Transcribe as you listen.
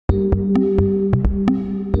Automotive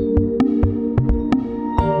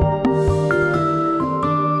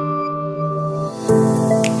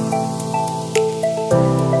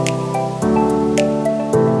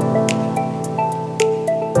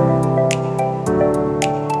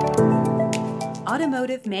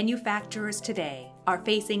manufacturers today are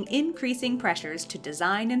facing increasing pressures to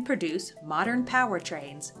design and produce modern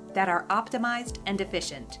powertrains that are optimized and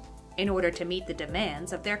efficient in order to meet the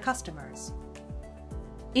demands of their customers.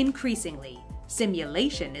 Increasingly,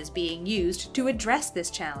 simulation is being used to address this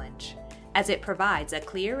challenge, as it provides a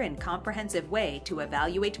clear and comprehensive way to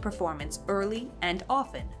evaluate performance early and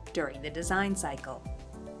often during the design cycle.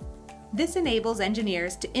 This enables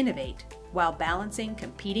engineers to innovate while balancing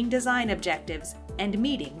competing design objectives and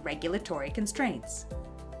meeting regulatory constraints.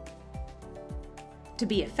 To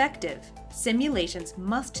be effective, simulations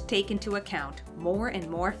must take into account more and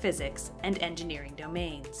more physics and engineering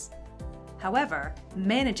domains. However,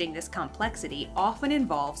 managing this complexity often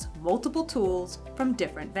involves multiple tools from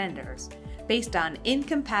different vendors, based on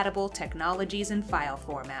incompatible technologies and file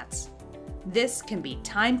formats. This can be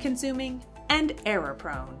time-consuming and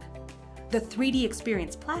error-prone. The 3D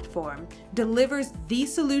Experience platform delivers the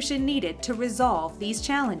solution needed to resolve these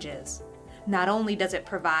challenges. Not only does it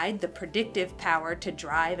provide the predictive power to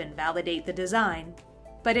drive and validate the design,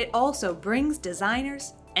 but it also brings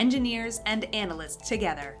designers, engineers, and analysts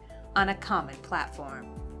together on a common platform.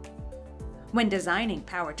 When designing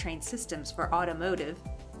powertrain systems for automotive,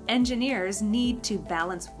 engineers need to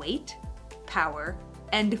balance weight, power,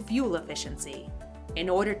 and fuel efficiency in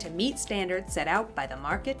order to meet standards set out by the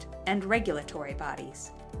market and regulatory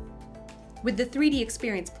bodies. With the 3D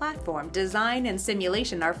Experience platform, design and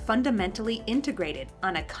simulation are fundamentally integrated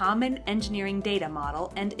on a common engineering data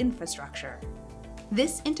model and infrastructure.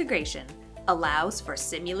 This integration allows for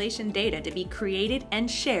simulation data to be created and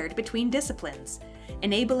shared between disciplines,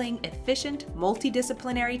 enabling efficient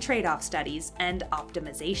multidisciplinary trade-off studies and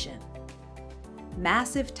optimization.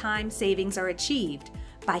 Massive time savings are achieved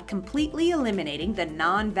by completely eliminating the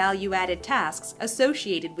non-value-added tasks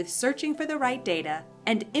associated with searching for the right data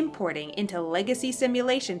and importing into legacy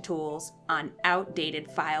simulation tools on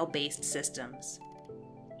outdated file-based systems.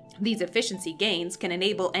 These efficiency gains can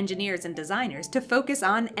enable engineers and designers to focus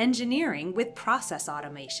on engineering with process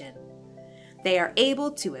automation. They are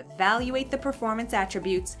able to evaluate the performance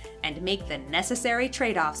attributes and make the necessary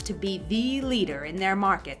trade-offs to be the leader in their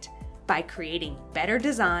market by creating better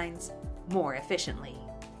designs more efficiently.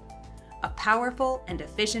 A powerful and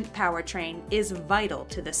efficient powertrain is vital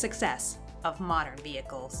to the success of modern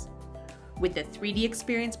vehicles. With the 3D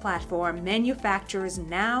Experience platform, manufacturers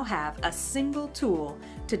now have a single tool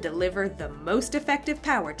to deliver the most effective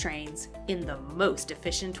powertrains in the most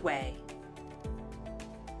efficient way.